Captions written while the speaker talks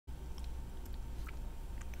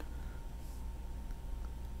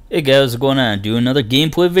Hey guys, what's going on? Do another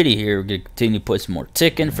gameplay video here. We're gonna continue to play some more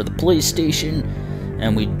Tekken for the PlayStation.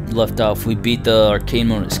 And we left off, we beat the arcade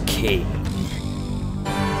mode as K.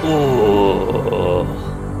 Oh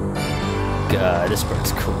God, this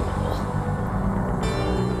part's cool.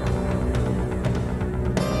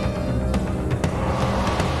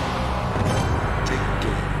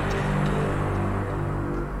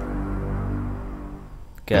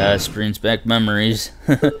 Guys, brings back memories.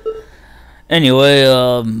 Anyway,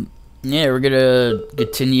 yeah, we're gonna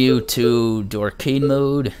continue to do arcade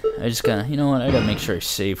mode. I just gotta, you know what, I gotta make sure I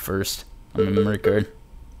save first on the memory card.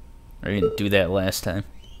 I didn't do that last time.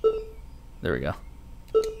 There we go.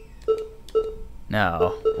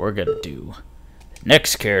 Now, we're gonna do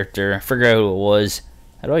next character. I forgot who it was.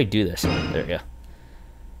 How do I do this? There we go.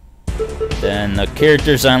 Then the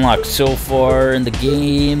characters I unlocked so far in the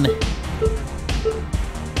game.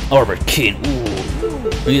 Arbor King. Ooh,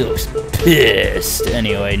 he looks pissed.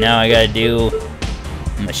 Anyway, now I gotta do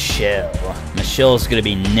Michelle. Michelle's gonna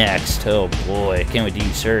be next. Oh boy, I can't wait to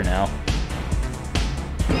use her now.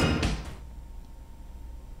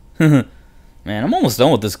 Man, I'm almost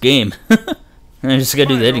done with this game. I just gotta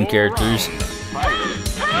do the hidden characters.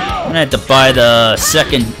 I'm gonna have to buy the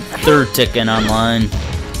third Tekken online.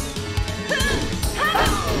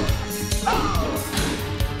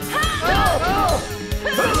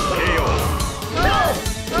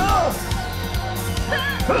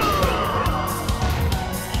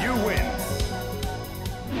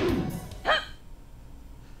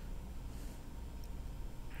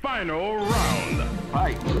 Final round.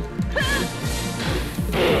 Fight.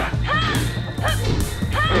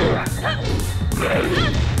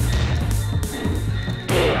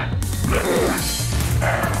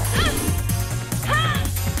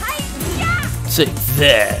 Take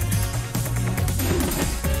that.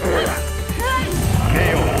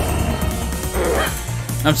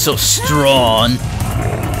 I'm so strong.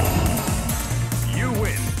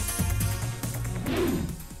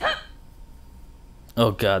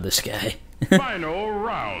 Oh God, this guy. Final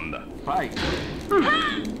round. Fight.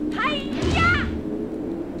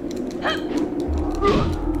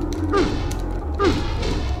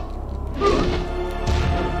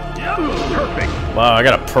 Perfect. Wow, I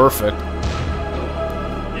got a perfect.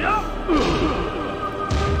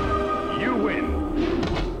 You win.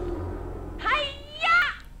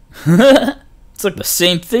 It's like the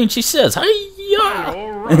same thing she says. Hi-ya!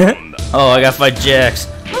 Final round. Oh, I gotta fight Jax.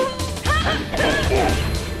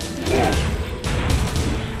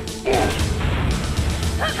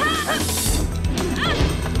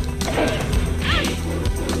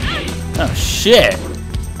 Oh shit!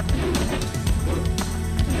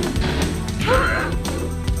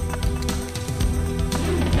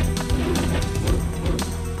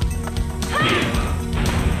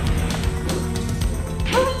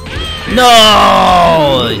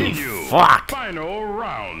 No! Fuck! Final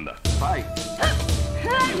round. Fight.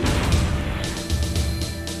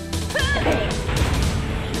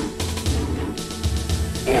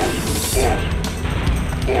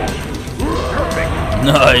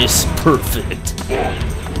 Nice, perfect.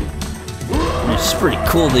 It's pretty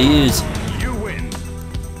cool to use. You win.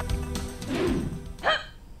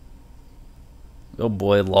 Oh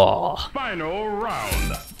boy, Law. Final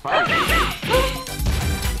round.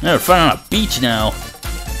 Now we're fighting on a beach now.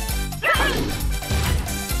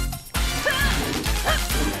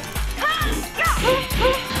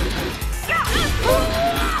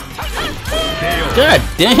 God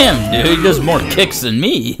damn, dude, he does more kicks than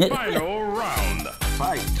me. Final round.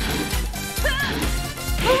 Fight.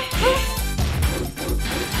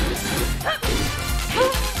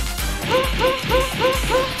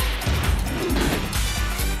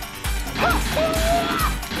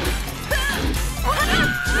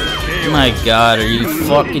 My God, are you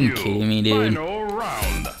fucking kidding me, dude? Final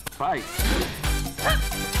round. Fight.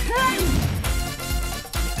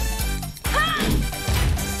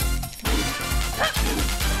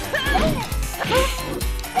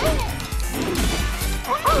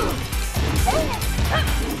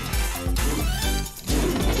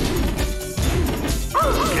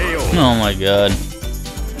 Oh my God.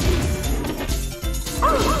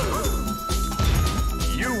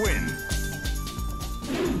 You win.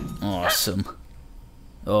 Awesome.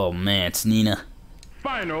 Oh man, it's Nina.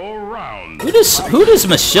 Final round. Who does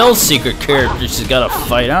Michelle's secret character she's gotta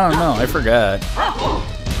fight? I don't know, I forgot. I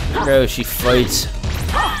forgot how she fights.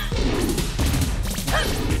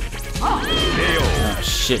 Oh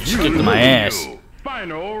shit, she kicked my ass.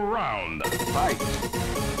 Final round. Fight.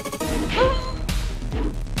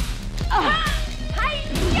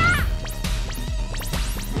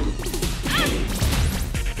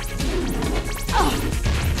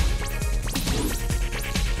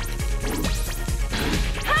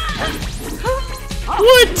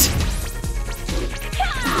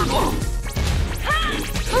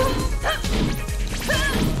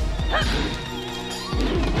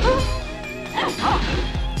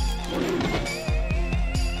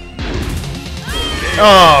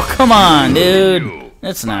 Oh, come on, dude.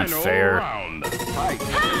 That's not Final fair. round. Fight.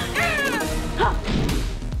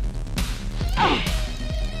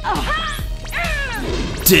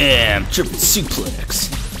 Damn, triple suplex.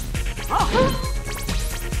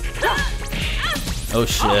 Oh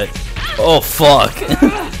shit. Oh fuck.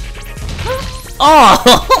 Oh,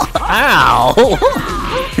 ow.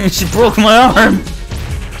 She broke my arm.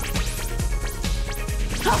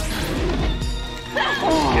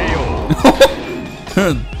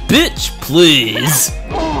 Bitch, please.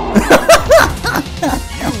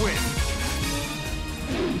 You win.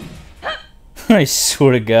 I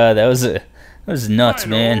swear to God, that was nuts,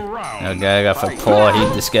 man. Oh god, I got my paw. I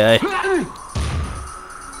hate this guy.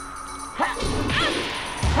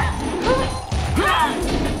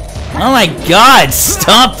 Oh my God!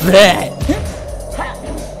 Stop that!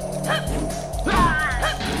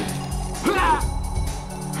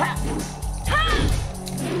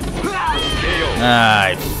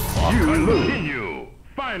 Ah, fuck. Continue.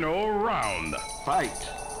 Final round. Fight.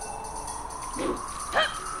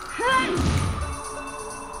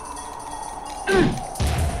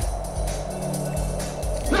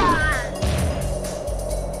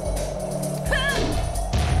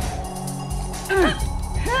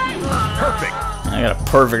 Perfect. I got a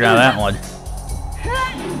perfect on that one.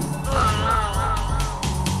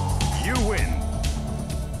 You win.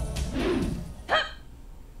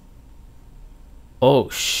 Oh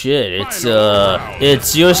shit! It's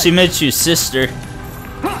Yoshimitsu's sister.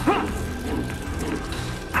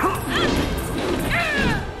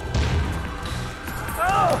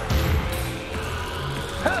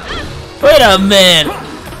 Wait a minute!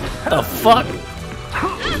 The fuck?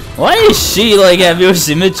 Why is she like have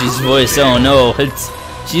Yoshimitsu's voice? Oh no,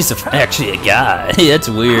 she's actually a guy. That's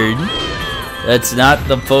weird. That's not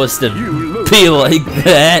supposed to be like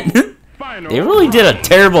that. They really did a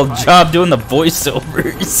terrible job doing the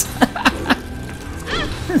voiceovers.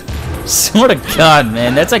 Swear to God,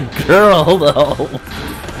 man, that's a girl though.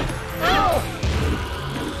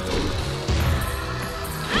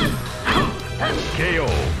 KO.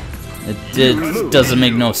 It doesn't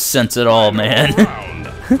make no sense at all, man.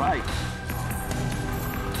 Fight.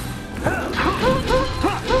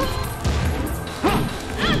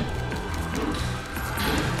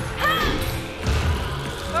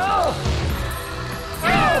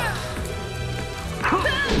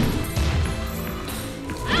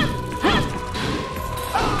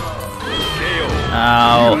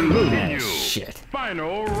 Ow. Oh, shit.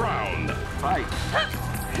 Final round. Fight.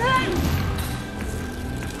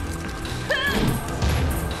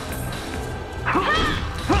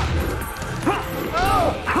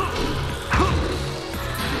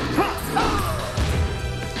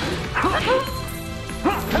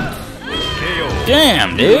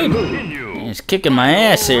 Damn, dude. He's kicking my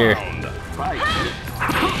ass here.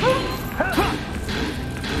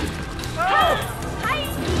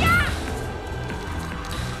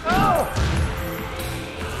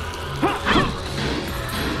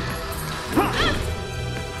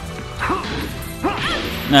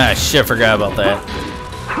 Ah, shit, forgot about that.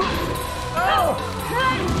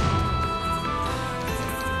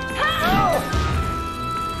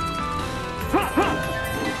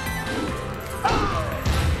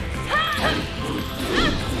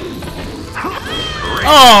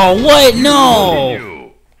 Oh, wait,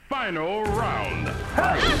 no! Final round.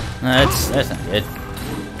 That's not good.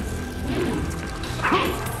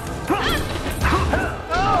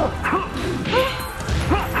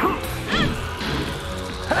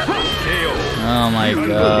 Oh my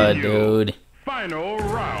God, dude. Final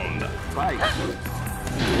round. Fight.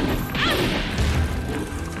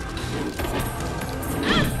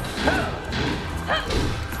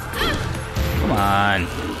 Come on.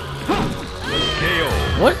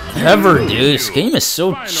 Whatever, dude. This game is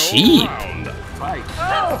so cheap.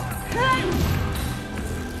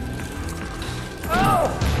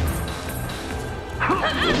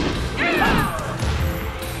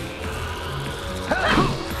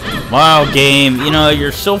 Wow, game. You know,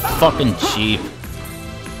 you're so fucking cheap.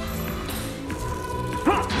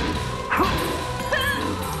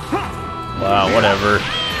 Wow, whatever.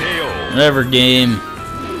 Whatever, game.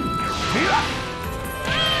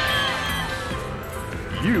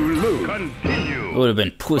 You lose. Continue. It would have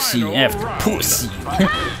been pussy after pussy.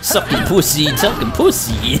 Sucking pussy, sucking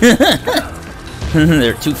pussy.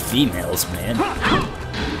 They're two females, man.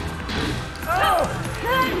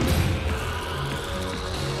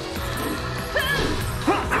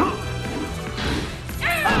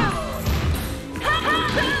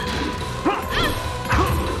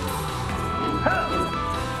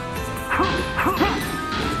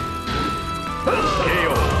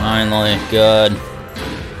 Finally, God.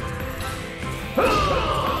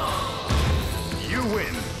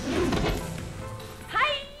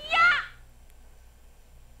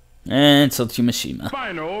 And Tsushima.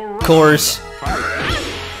 Final round. Of course.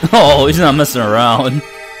 Fight. Oh, he's not messing around.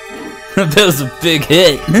 That was a big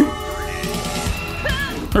hit.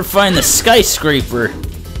 We're finding the skyscraper.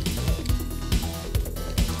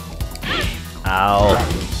 Ow.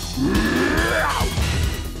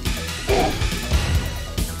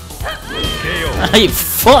 You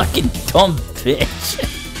fucking dumb bitch.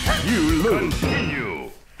 You lose. Continue.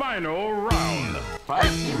 Final round. Fight.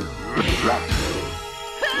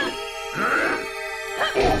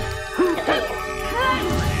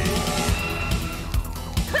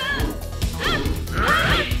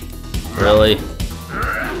 Really?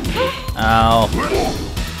 Ow.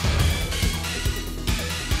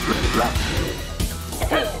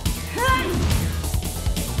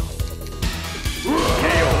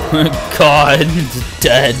 God, it's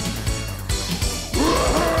dead.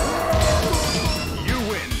 You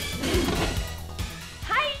win.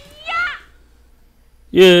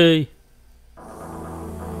 Yay.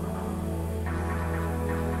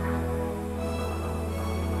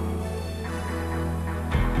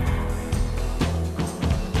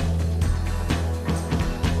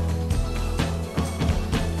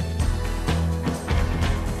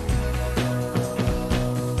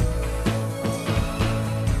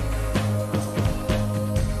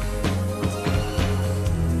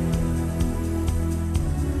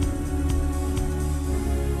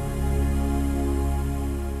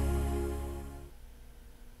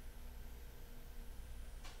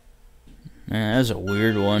 Man, that's a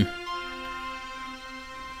weird one.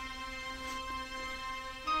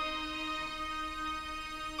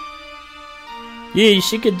 Yeah, you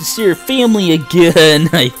should get to see your family again.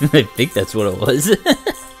 I think that's what it was.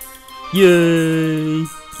 Yay!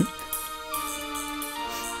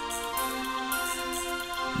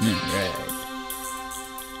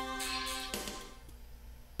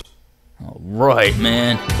 Alright,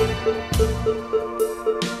 man.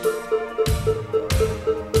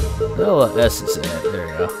 Oh, S is that. There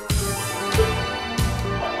we go.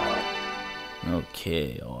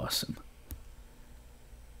 Okay, awesome.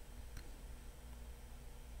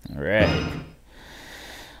 Alright.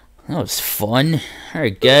 That was fun.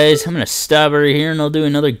 Alright, guys, I'm going to stop right here and I'll do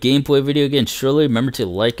another gameplay video again shortly. Remember to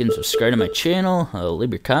like and subscribe to my channel.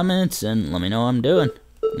 Leave your comments and let me know how I'm doing.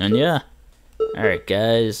 And yeah. Alright,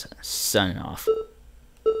 guys, signing off.